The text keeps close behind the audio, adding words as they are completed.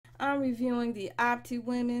I'm reviewing the Opti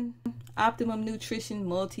Women Optimum Nutrition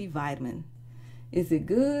Multivitamin. Is it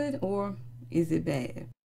good or is it bad?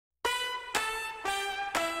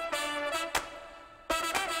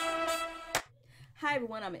 Hi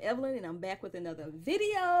everyone, I'm Evelyn and I'm back with another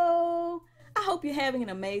video. I hope you're having an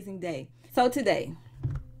amazing day. So today,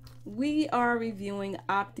 we are reviewing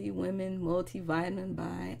Opti Women Multivitamin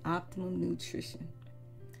by Optimum Nutrition.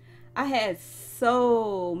 I had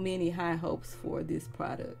so many high hopes for this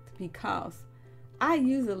product because I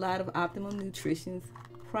use a lot of Optimum Nutrition's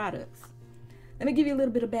products. Let me give you a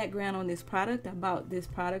little bit of background on this product. I bought this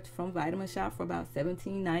product from Vitamin Shop for about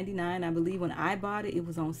 $17.99. I believe when I bought it, it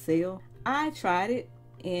was on sale. I tried it,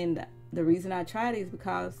 and the reason I tried it is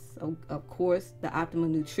because, of course, the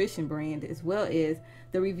Optimum Nutrition brand, as well as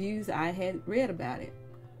the reviews I had read about it.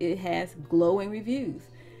 It has glowing reviews.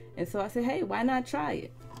 And so I said, hey, why not try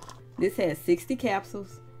it? This has 60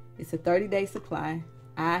 capsules. It's a 30-day supply.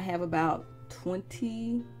 I have about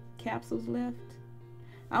 20 capsules left.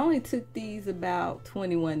 I only took these about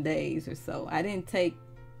 21 days or so. I didn't take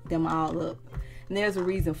them all up. And there's a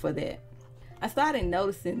reason for that. I started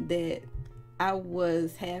noticing that I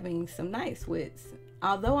was having some night sweats.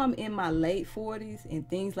 Although I'm in my late 40s and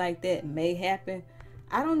things like that may happen,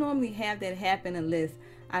 I don't normally have that happen unless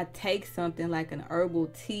I take something like an herbal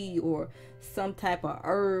tea or some type of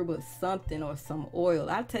herb or something, or some oil.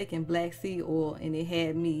 I've taken black seed oil and it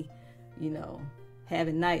had me,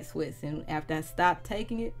 having night sweats. And after I stopped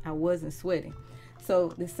taking it, I wasn't sweating. So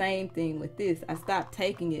the same thing with this. I stopped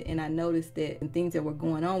taking it and I noticed that things that were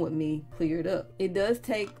going on with me cleared up. It does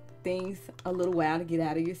take things a little while to get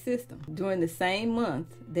out of your system. During the same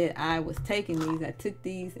month that I was taking these, I took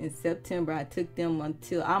these in September. I took them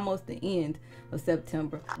until almost the end of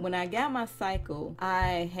September. When I got my cycle,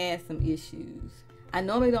 I had some issues. I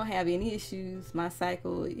normally don't have any issues. My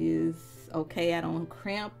cycle is okay. I don't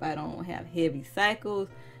cramp. I don't have heavy cycles.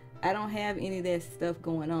 I don't have any of that stuff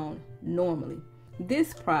going on normally.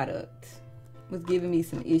 This product was giving me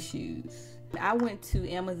some issues. I went to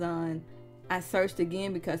Amazon. I searched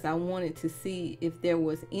again because I wanted to see if there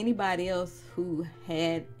was anybody else who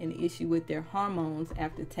had an issue with their hormones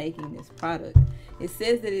after taking this product. It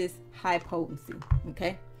says that it's high potency,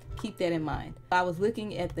 okay? Keep that in mind. I was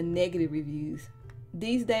looking at the negative reviews.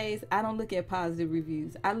 These days, I don't look at positive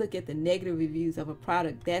reviews. I look at the negative reviews of a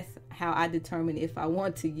product. That's how I determine if I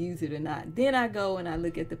want to use it or not. Then I go and I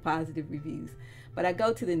look at the positive reviews. But I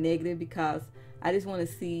go to the negative because I just want to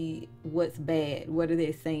see what's bad. What are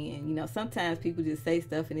they saying? Sometimes people just say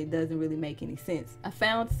stuff and it doesn't really make any sense. I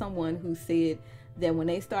found someone who said that when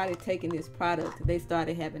they started taking this product, they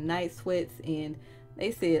started having night sweats, and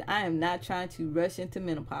they said, I am not trying to rush into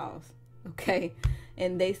menopause. Okay.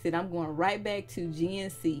 And they said, I'm going right back to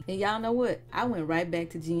GNC. And y'all know what? I went right back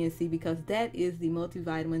to GNC because that is the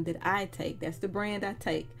multivitamin that I take. That's the brand I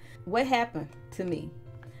take. What happened to me?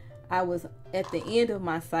 I was at the end of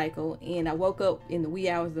my cycle and I woke up in the wee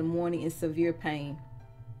hours of the morning in severe pain,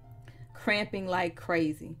 cramping like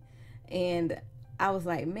crazy. And I was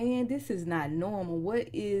like, man, this is not normal. What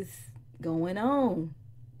is going on?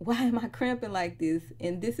 Why am I cramping like this?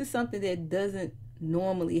 And this is something that doesn't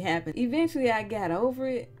normally happen. Eventually I got over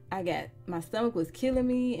it. My stomach was killing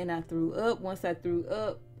me and I threw up. Once I threw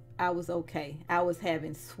up, I was okay. I was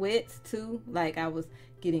having sweats too. Like I was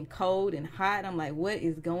getting cold and hot. I'm like, what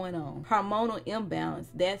is going on? Hormonal imbalance.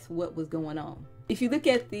 That's what was going on. If you look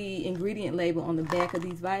at the ingredient label on the back of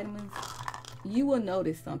these vitamins, you will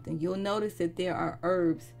notice something. You'll notice that there are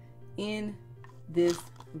herbs in this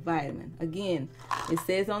vitamin. Again, it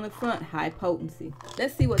says on the front, high potency.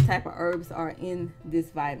 Let's see what type of herbs are in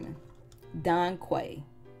this vitamin. Don Quay,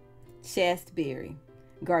 chasteberry,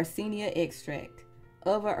 Garcinia extract,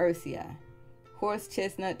 Uva urcei, horse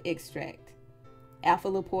chestnut extract, alpha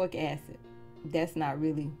lipoic acid. That's not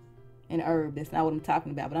really an herb. That's not what I'm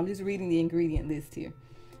talking about, but I'm just reading the ingredient list here.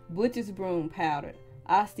 Butcher's broom powder,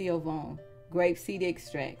 osteovone, grapeseed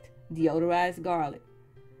extract, deodorized garlic,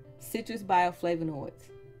 citrus bioflavonoids,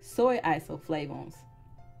 soy isoflavones,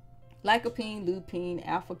 lycopene, lupine,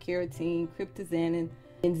 alpha carotene, cryptoxanthin,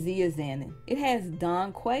 and zeaxanthin. It has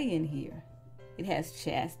Don Quay in here. It has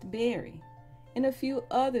chasteberry and a few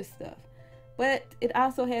other stuff. But it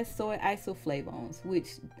also has soy isoflavones, which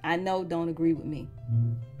I know don't agree with me.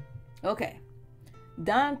 Okay.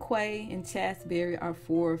 Don Quay and chasteberry are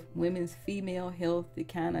for women's female health.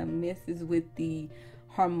 It kind of messes with the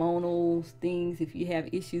hormonal things. If you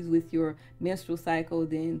have issues with your menstrual cycle,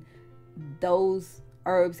 then those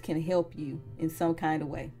herbs can help you in some kind of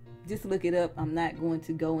way. Just look it up. I'm not going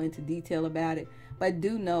to go into detail about it, but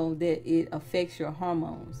do know that it affects your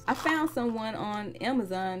hormones. I found someone on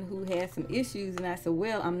Amazon who had some issues, and I said,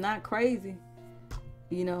 well, I'm not crazy.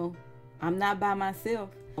 You know, I'm not by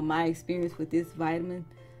myself. My experience with this vitamin,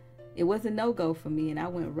 it was a no-go for me, and I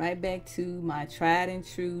went right back to my tried and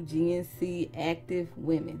true GNC Active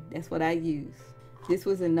Women. That's what I use. This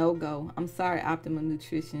was a no-go. I'm sorry, Optimum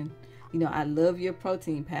Nutrition. You know, I love your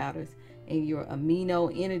protein powders and your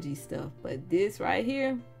amino energy stuff, but this right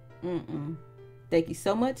here, Thank you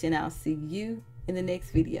so much, and I'll see you in the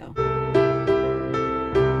next video.